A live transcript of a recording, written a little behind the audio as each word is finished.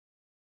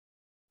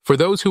For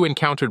those who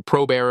encountered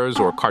probe errors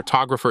or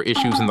cartographer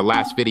issues in the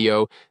last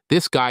video,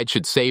 this guide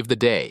should save the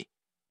day.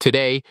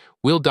 Today,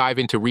 we'll dive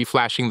into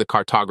reflashing the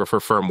Cartographer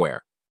firmware.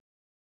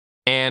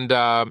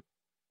 And,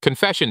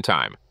 confession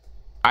time.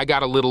 I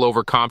got a little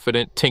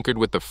overconfident, tinkered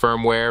with the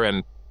firmware,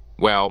 and,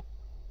 well,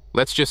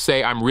 let's just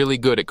say I'm really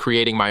good at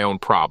creating my own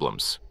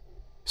problems.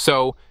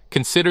 So,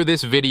 consider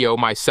this video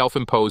my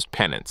self-imposed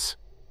penance.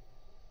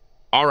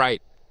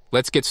 Alright,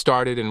 let's get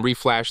started and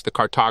reflash the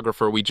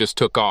Cartographer we just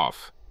took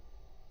off.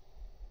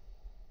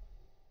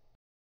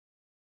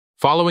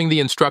 Following the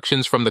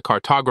instructions from the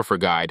Cartographer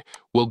guide,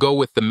 we'll go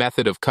with the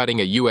method of cutting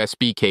a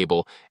USB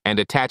cable and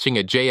attaching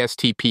a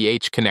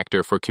JSTPH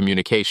connector for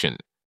communication.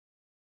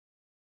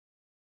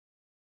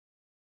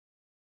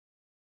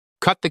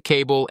 Cut the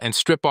cable and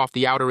strip off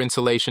the outer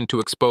insulation to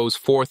expose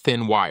 4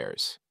 thin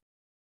wires.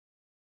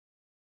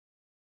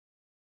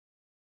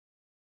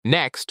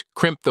 Next,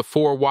 crimp the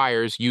 4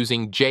 wires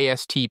using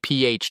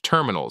JSTPH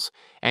terminals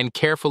and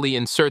carefully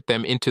insert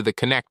them into the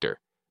connector,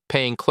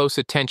 paying close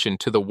attention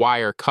to the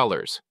wire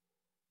colors.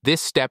 This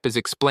step is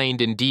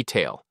explained in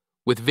detail,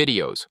 with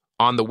videos,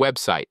 on the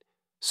website,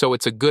 so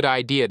it's a good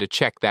idea to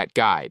check that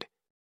guide.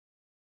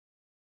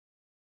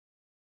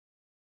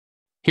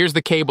 Here's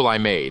the cable I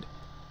made.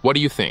 What do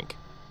you think?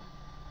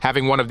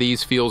 Having one of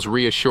these feels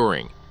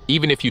reassuring,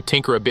 even if you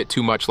tinker a bit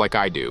too much like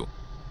I do.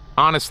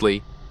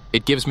 Honestly,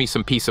 it gives me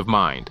some peace of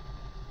mind.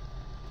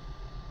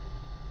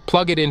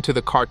 Plug it into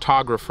the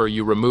Cartographer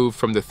you removed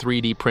from the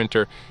 3D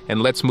printer,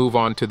 and let's move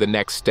on to the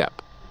next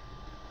step.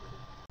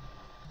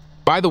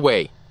 By the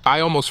way, I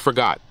almost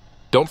forgot.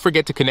 Don't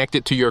forget to connect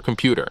it to your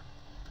computer.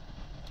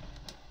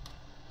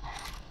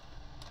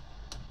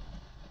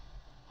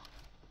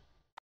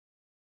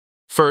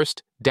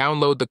 First,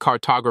 download the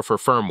Cartographer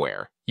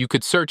firmware. You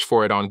could search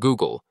for it on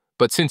Google,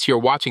 but since you're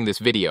watching this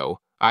video,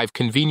 I've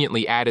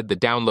conveniently added the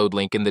download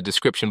link in the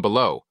description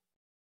below.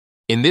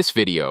 In this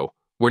video,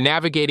 we're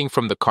navigating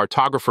from the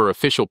Cartographer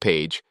official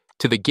page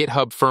to the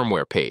GitHub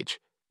firmware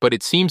page, but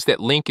it seems that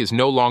link is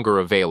no longer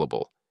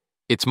available.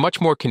 It's much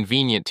more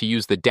convenient to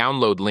use the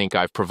download link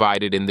I've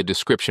provided in the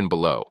description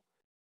below.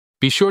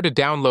 Be sure to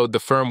download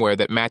the firmware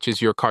that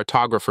matches your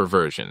Cartographer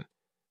version.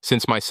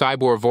 Since my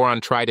Siboor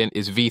Voron Trident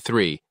is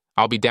V3,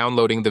 I'll be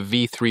downloading the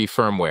V3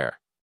 firmware.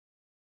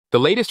 The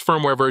latest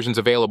firmware versions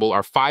available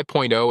are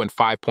 5.0 and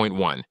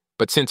 5.1,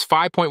 but since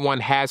 5.1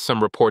 has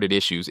some reported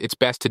issues, it's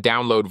best to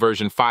download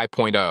version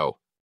 5.0.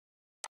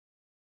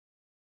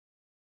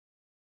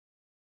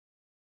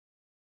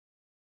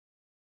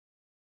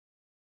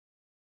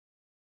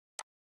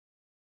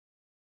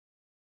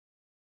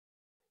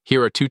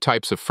 Here are 2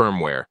 types of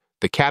firmware,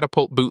 the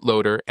Catapult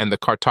bootloader and the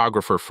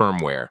Cartographer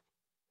firmware.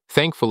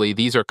 Thankfully,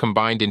 these are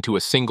combined into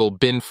a single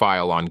bin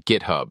file on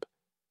GitHub.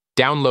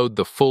 Download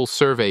the full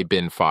survey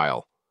bin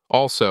file.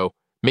 Also,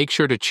 make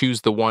sure to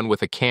choose the one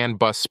with a CAN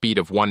bus speed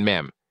of 1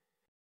 mem.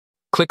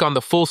 Click on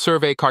the full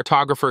survey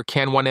Cartographer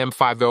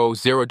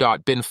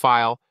CAN1M500.bin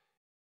file,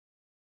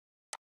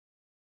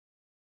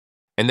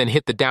 and then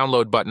hit the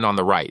download button on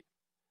the right.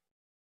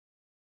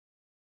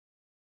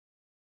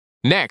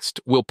 Next,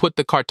 we'll put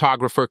the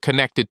Cartographer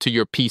connected to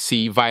your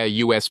PC via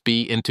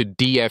USB into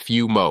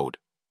DFU mode.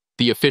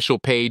 The official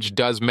page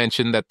does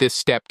mention that this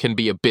step can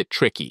be a bit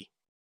tricky.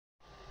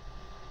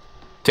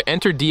 To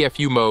enter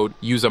DFU mode,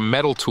 use a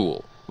metal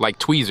tool, like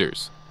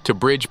tweezers, to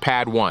bridge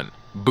pad 1,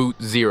 boot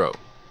 0.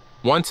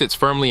 Once it's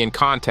firmly in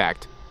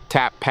contact,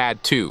 tap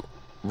pad 2,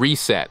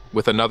 reset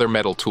with another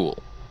metal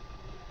tool.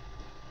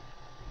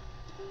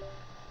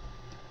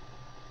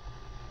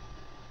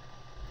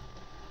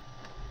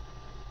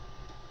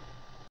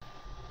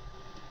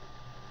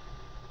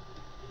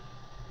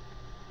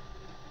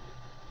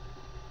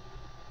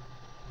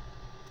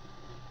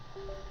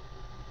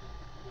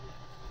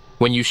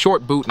 When you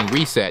short boot and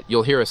reset,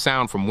 you'll hear a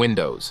sound from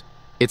Windows.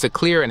 It's a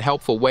clear and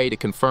helpful way to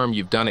confirm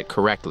you've done it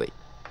correctly.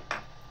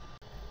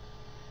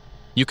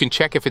 You can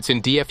check if it's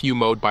in DFU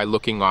mode by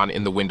looking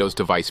in the Windows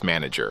Device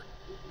Manager.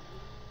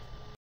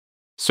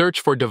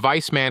 Search for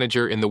Device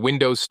Manager in the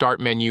Windows Start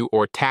menu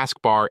or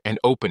taskbar and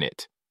open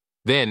it.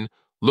 Then,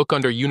 look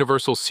under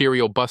Universal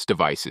Serial Bus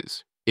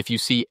Devices. If you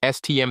see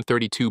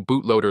STM32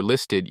 bootloader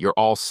listed, you're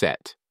all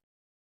set.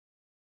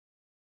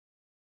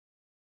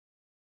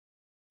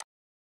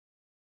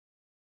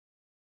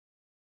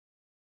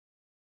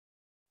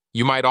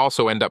 You might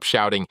also end up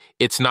shouting,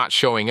 "It's not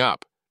showing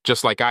up,"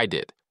 just like I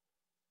did.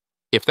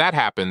 If that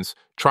happens,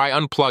 try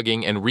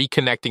unplugging and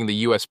reconnecting the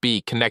USB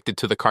connected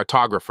to the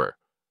Cartographer.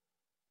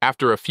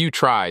 After a few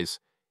tries,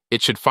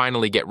 it should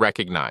finally get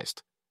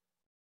recognized.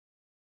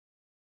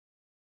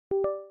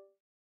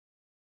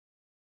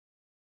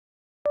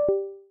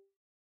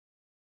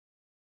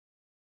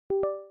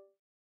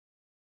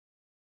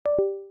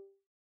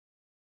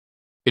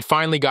 It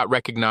finally got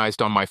recognized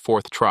on my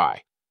 4th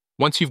try.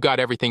 Once you've got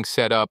everything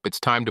set up, it's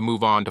time to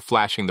move on to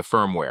flashing the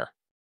firmware.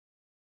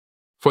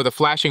 For the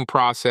flashing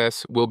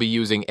process, we'll be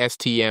using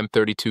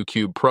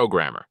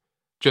STM32CubeProgrammer.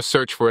 Just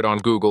search for it on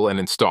Google and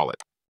install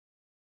it.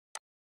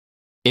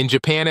 In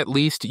Japan at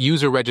least,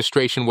 user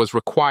registration was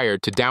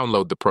required to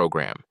download the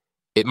program.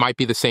 It might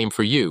be the same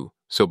for you,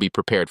 so be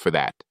prepared for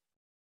that.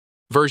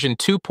 Version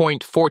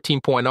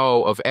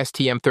 2.14.0 of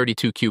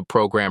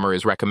STM32CubeProgrammer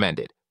is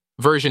recommended.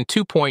 Version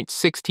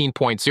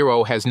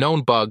 2.16.0 has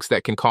known bugs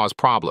that can cause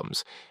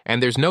problems,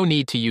 and there's no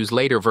need to use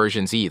later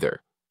versions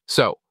either.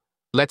 So,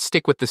 let's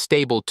stick with the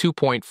stable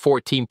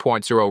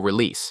 2.14.0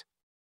 release.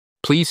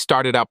 Please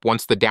start it up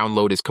once the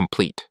download is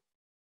complete.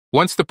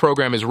 Once the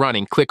program is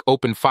running, click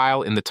Open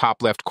File in the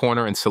top left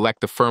corner and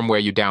select the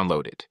firmware you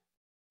downloaded.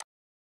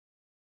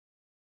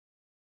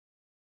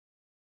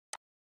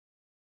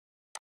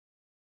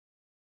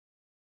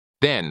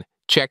 Then,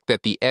 check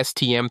that the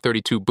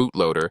STM32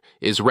 bootloader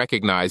is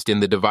recognized in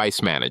the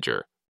device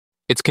manager.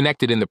 It's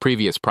connected in the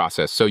previous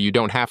process, so you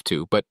don't have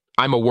to, but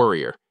I'm a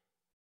worrier.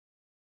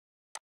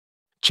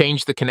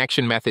 Change the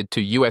connection method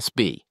to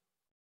USB.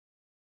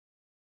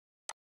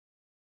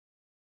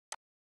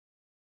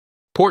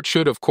 Port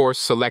should, of course,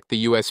 select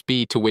the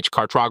USB to which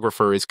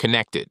Cartographer is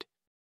connected.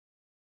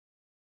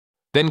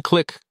 Then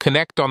click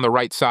Connect on the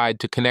right side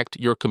to connect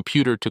your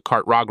computer to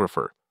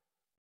Cartographer.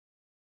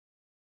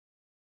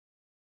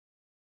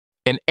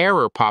 An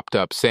error popped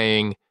up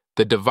saying,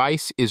 the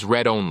device is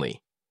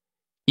read-only.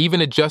 Even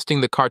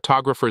adjusting the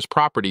Cartographer's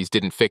properties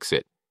didn't fix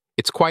it.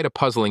 It's quite a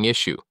puzzling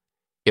issue.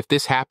 If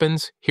this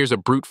happens, here's a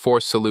brute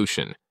force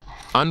solution.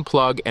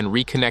 Unplug and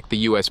reconnect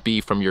the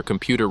USB from your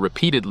computer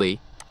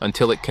repeatedly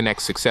until it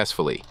connects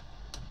successfully.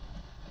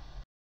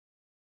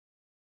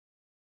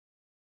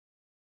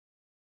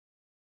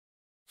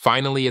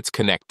 Finally, it's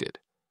connected.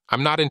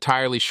 I'm not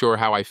entirely sure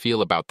how I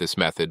feel about this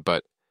method,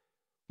 but,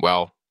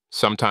 well,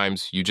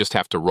 sometimes you just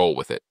have to roll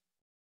with it.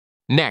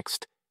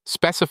 Next,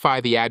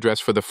 specify the address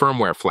for the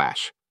firmware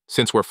flash.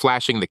 Since we're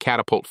flashing the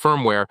Catapult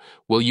firmware,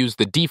 we'll use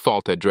the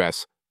default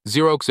address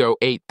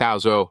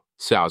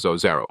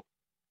 0x800000.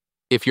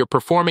 If you're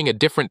performing a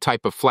different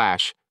type of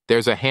flash,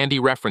 there's a handy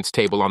reference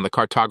table on the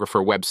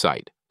Cartographer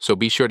website, so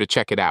be sure to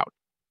check it out.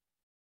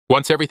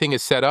 Once everything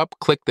is set up,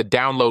 click the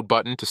download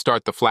button to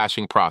start the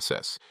flashing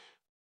process.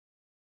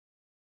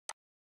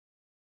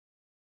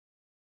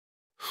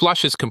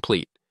 Flush is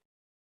complete.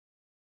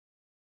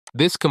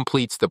 This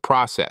completes the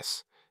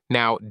process.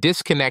 Now,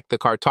 disconnect the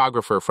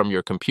Cartographer from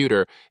your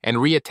computer and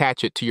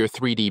reattach it to your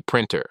 3D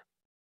printer.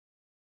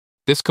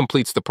 This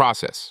completes the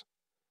process.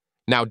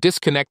 Now,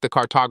 disconnect the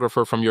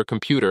Cartographer from your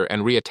computer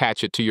and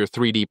reattach it to your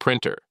 3D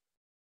printer.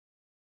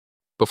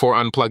 Before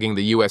unplugging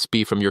the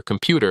USB from your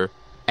computer,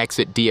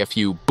 exit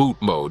DFU boot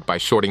mode by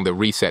shorting the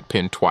reset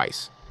pin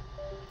twice.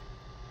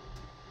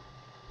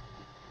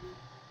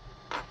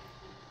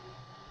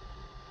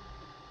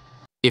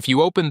 If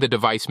you open the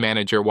device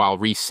manager while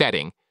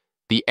resetting,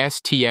 the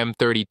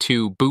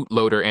STM32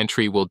 bootloader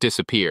entry will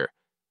disappear,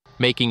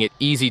 making it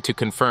easy to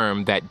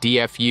confirm that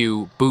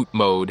DFU boot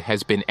mode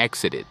has been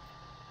exited.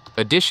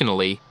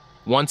 Additionally,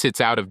 once it's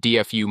out of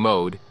DFU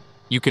mode,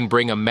 you can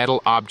bring a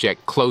metal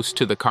object close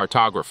to the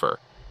Cartographer,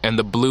 and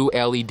the blue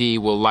LED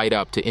will light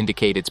up to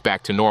indicate it's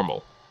back to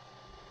normal.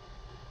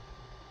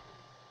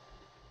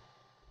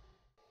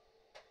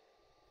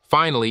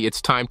 Finally,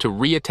 it's time to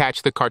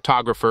reattach the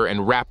Cartographer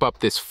and wrap up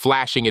this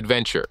flashing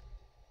adventure.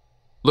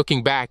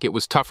 Looking back, it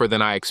was tougher than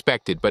I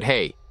expected, but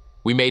hey,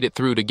 we made it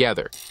through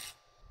together.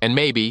 And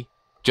maybe,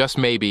 just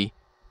maybe,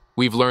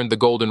 we've learned the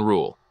golden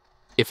rule.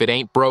 If it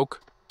ain't broke,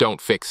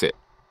 don't fix it.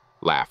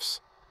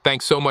 Laughs.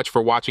 Thanks so much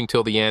for watching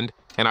till the end,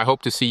 and I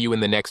hope to see you in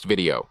the next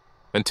video.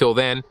 Until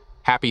then,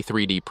 happy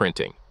 3D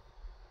printing.